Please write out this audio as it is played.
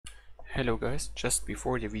Hello guys, just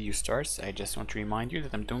before the video starts, I just want to remind you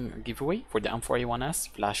that I'm doing a giveaway for the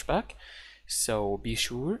M4A1S flashback. So be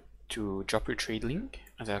sure to drop your trade link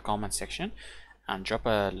in the comment section and drop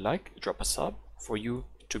a like, drop a sub for you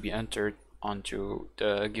to be entered onto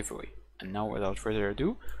the giveaway. And now without further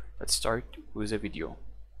ado, let's start with the video.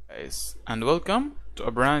 Guys, and welcome to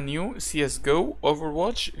a brand new Csgo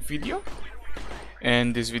Overwatch video.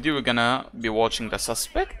 In this video we're gonna be watching the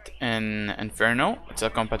Suspect in Inferno. It's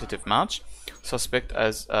a competitive match. Suspect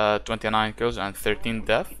has 29 kills and 13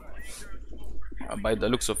 deaths. By the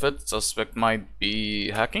looks of it, Suspect might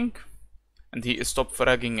be hacking, and he is top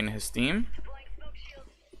fragging in his team.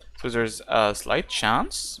 So there's a slight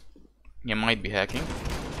chance he might be hacking.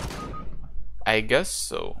 I guess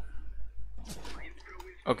so.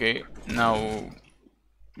 Okay, now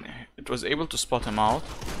it was able to spot him out.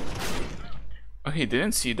 Oh, he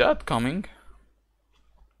didn't see that coming.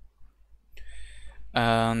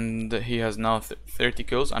 And he has now 30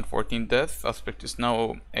 kills and 14 deaths. Suspect is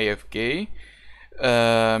now AFK.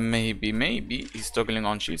 Maybe he's toggling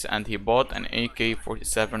on cheats and he bought an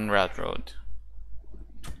AK-47 Rat Road.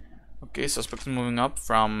 Okay, Suspect is moving up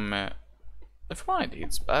from... never mind,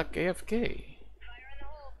 it's back AFK.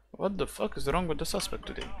 What the fuck is wrong with the Suspect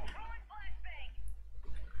today?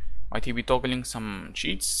 Might he be toggling some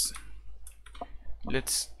cheats?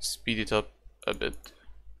 Let's speed it up a bit.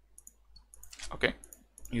 Okay,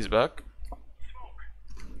 he's back.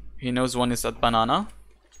 He knows one is at banana.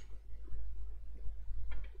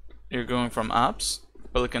 You're going from apps.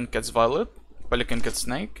 Pelican gets violet. Pelican gets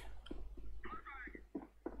snake.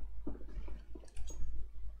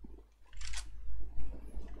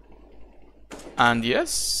 And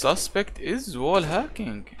yes, Suspect is wall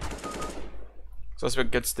hacking.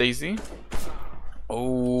 Suspect gets Daisy.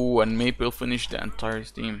 Oh, and Maple finished the entire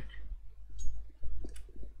team.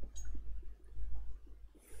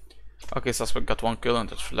 Okay, Suspect got 1 kill in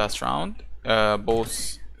the last round.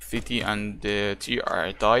 Both CT and T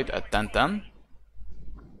are tied at 10-10.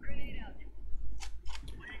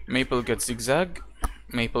 Maple gets Zigzag.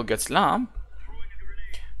 Maple gets Lamp.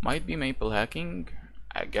 Might be Maple hacking.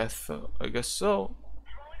 I guess so.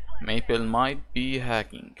 Maple might be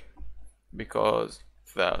hacking because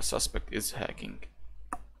the Suspect is hacking.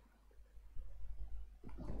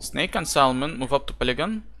 Snake and Salmon move up to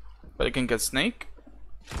Pelican. Pelican gets Snake.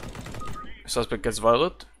 Suspect gets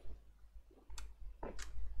Violet.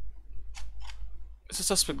 Is the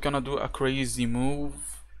Suspect gonna do a crazy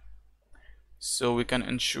move so we can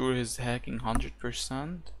ensure he's hacking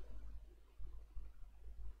 100%?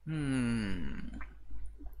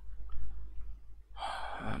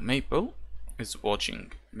 Maple is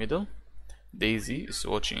watching middle. Daisy is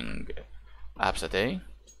watching apps at A.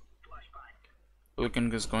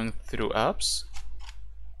 Pelican is going through apps.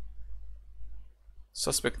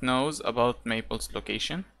 Suspect knows about Maple's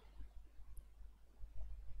location.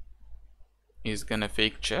 He's gonna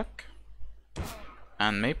fake check.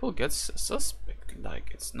 And Maple gets Suspect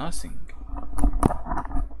like it's nothing.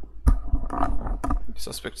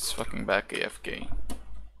 Suspect is fucking back AFK.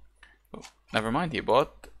 Oh, never mind, he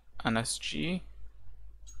bought an SG.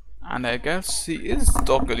 And I guess he is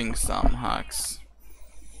toggling some hacks.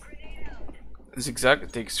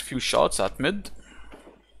 Zigzag takes few shots at mid.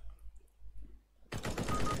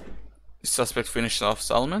 Suspect finished off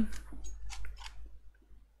Salmon.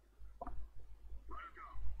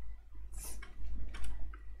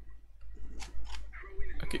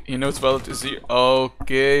 Okay, he knows Violet is here.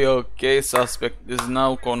 Okay, Suspect is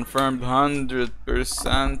now confirmed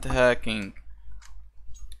 100% hacking.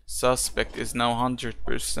 Suspect is now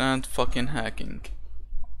 100% fucking hacking.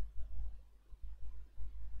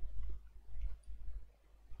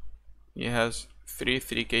 He has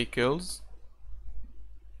 3K kills.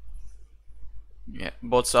 Yeah,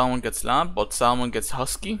 bot Salmon gets Lamp, bot Salmon gets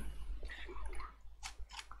Husky.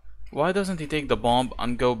 Why doesn't he take the bomb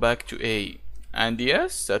and go back to A? And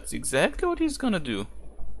yes, that's exactly what he's gonna do.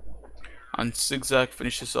 And Zigzag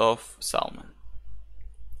finishes off Salmon.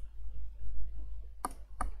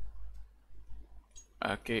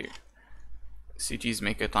 Okay, CTs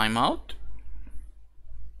make a timeout.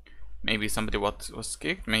 Maybe somebody was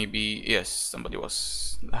kicked. Maybe yes, somebody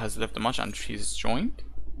has left the match and she's joined.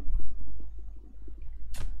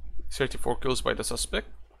 34 kills by the Suspect.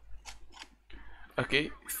 Okay,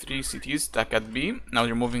 3 CTs stack at B. Now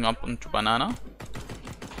they're moving up onto banana.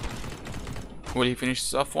 Will he finish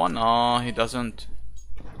this off one? No, he doesn't.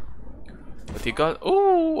 But he got...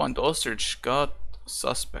 Oh, and Ostrich got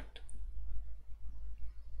Suspect.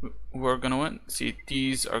 Who are gonna win?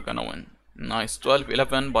 CTs are gonna win. Nice,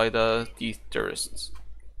 12-11 by the T terrorists.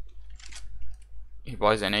 He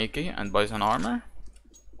buys an AK and buys an armor.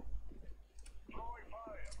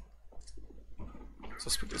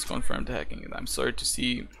 Suspect is confirmed hacking, and I'm sorry to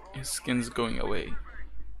see his skins going away.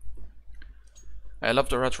 I love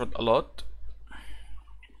the rat rod a lot,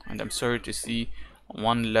 and I'm sorry to see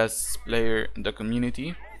one less player in the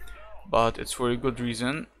community, but it's for a good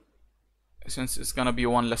reason, since it's gonna be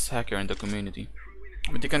one less hacker in the community.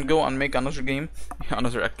 But you can go and make another game,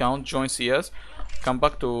 another account, join CS, come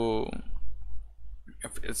back to,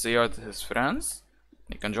 if they are his friends,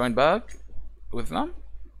 you can join back with them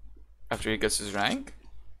after he gets his rank,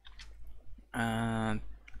 and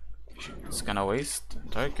it's gonna waste the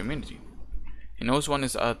entire community. He knows one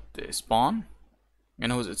is at the spawn, he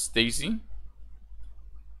knows it's Daisy.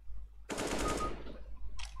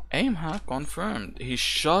 Aim hack confirmed. He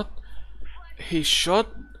shot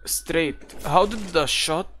straight. How did the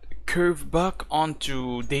shot curve back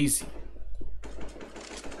onto Daisy?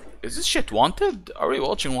 Is this shit Wanted? Are we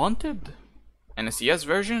watching Wanted? In a CS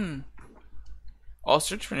version?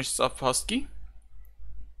 Ostrich finishes off Husky.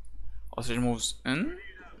 Ostrich moves in.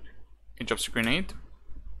 He drops a grenade.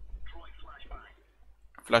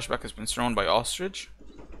 Flashback has been thrown by Ostrich.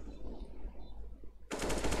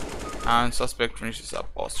 And Suspect finishes up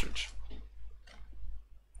Ostrich.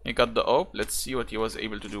 He got the AWP. Let's see what he was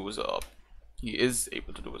able to do with the AWP. He is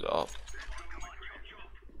able to do with the AWP.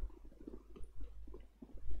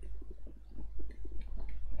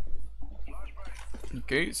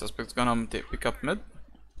 Okay, Suspect's gonna pick up mid.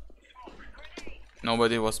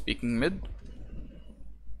 Nobody was peeking mid.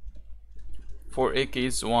 4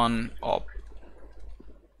 AKs, 1 AWP.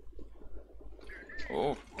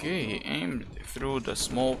 Okay, he aimed through the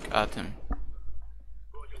smoke at him.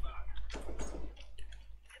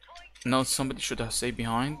 No, somebody should have stayed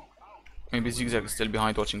behind. Maybe Zigzag is still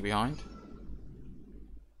behind, watching behind.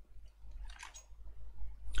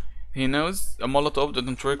 He knows a Molotov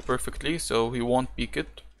didn't work perfectly, so he won't peek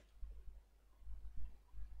it.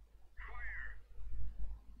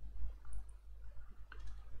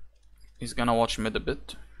 He's gonna watch mid a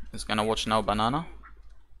bit. He's gonna watch now banana.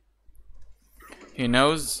 He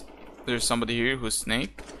knows there's somebody here who's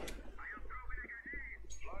Snake.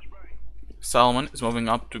 Salmon is moving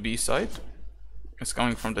up to B side. It's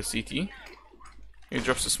coming from the CT. He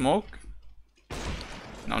drops a smoke.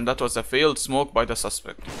 Now that was a failed smoke by the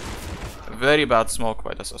suspect. A very bad smoke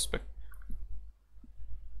by the suspect.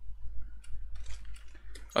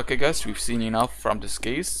 Okay guys, we've seen enough from this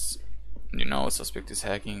case. You know, suspect is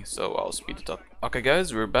hacking, so I'll speed it up. Okay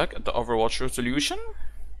guys, we're back at the Overwatch resolution.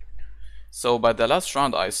 So by the last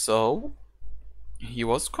round I saw, he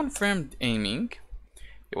was confirmed aiming.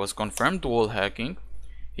 He was confirmed wall hacking.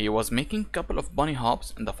 He was making a couple of bunny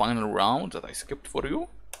hops in the final round that I skipped for you.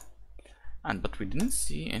 But we didn't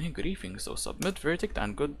see any griefing, so submit verdict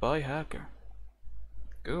and goodbye hacker.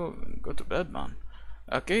 Go to bed, man.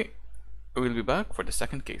 Okay, we'll be back for the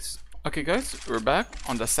second case. Okay guys, we're back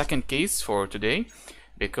on the second case for today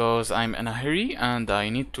because I'm in a hurry and I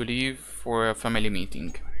need to leave for a family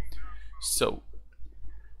meeting. So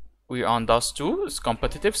we're on DOS 2, it's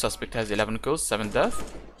competitive, suspect has 11 kills, 7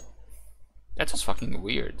 death. That was fucking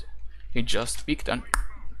weird. He just peeked and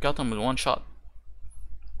got him with one shot.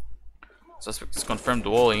 Suspect is confirmed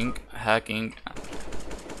walling, hacking.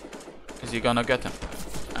 Is he gonna get him?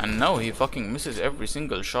 And no, he fucking misses every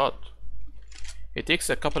single shot. He takes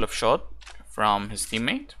a couple of shots from his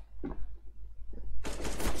teammate.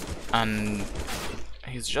 And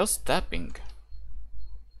he's just tapping.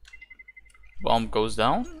 Bomb goes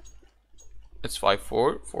down. It's 5-4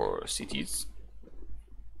 for CTs.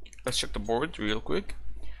 Let's check the board real quick.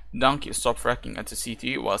 Donkey stopped fragging at the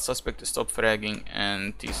CT while suspect stopped fragging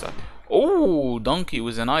and T side. Oh, Donkey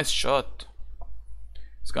with a nice shot.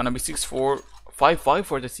 It's gonna be 6-4, 5-5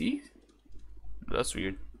 for the T. That's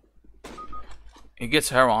weird. He gets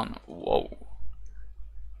Heron. Whoa.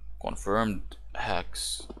 Confirmed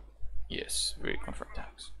hacks. Yes, very confirmed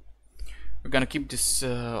hacks. We're gonna keep this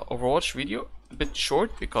Overwatch video a bit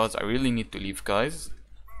short because I really need to leave, guys.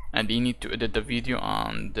 And we need to edit the video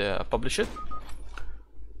and publish it.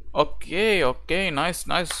 Okay, nice.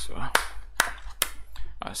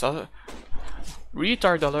 I saw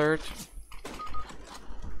retard alert.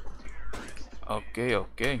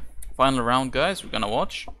 Okay. Final round, guys. We're gonna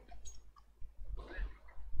watch.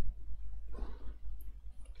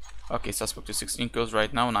 Okay, suspect to 16 kills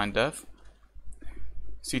right now, 9 death.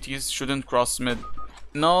 CTs shouldn't cross mid.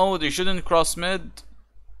 No, they shouldn't cross mid.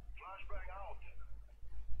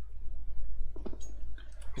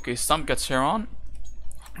 Okay, Stump gets here on.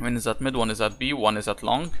 One is at mid, one is at B, one is at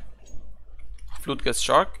long. Flute gets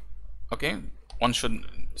Shark. Okay,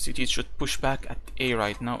 CTs should push back at A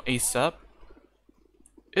right now, ASAP.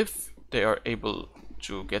 If they are able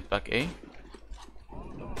to get back A.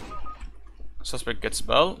 Suspect gets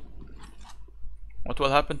bell. What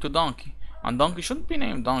will happen to Donkey? And Donkey shouldn't be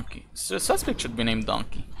named Donkey. So suspect should be named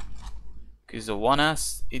Donkey. He's a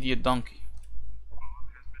one-ass idiot donkey.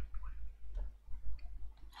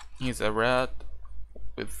 He's a rat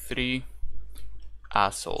with 3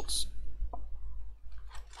 assholes.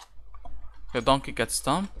 The donkey gets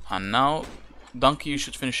stumped, and now Donkey, you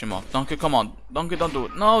should finish him off. Donkey, come on. Donkey, don't do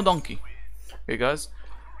it. No, Donkey. Okay, guys.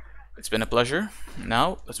 It's been a pleasure.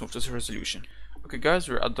 Now, let's move to the resolution. Okay, guys,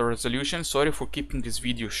 we're at the resolution. Sorry for keeping this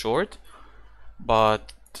video short,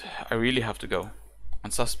 but I really have to go.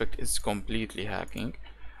 And suspect is completely hacking.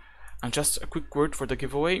 And just a quick word for the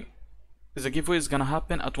giveaway. The giveaway is gonna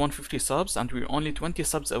happen at 150 subs, and we're only 20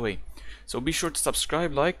 subs away. So be sure to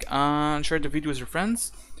subscribe, like, and share the video with your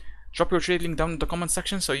friends. Drop your trade link down in the comment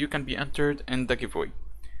section so you can be entered in the giveaway.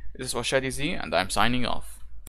 This was Shady Z, and I'm signing off.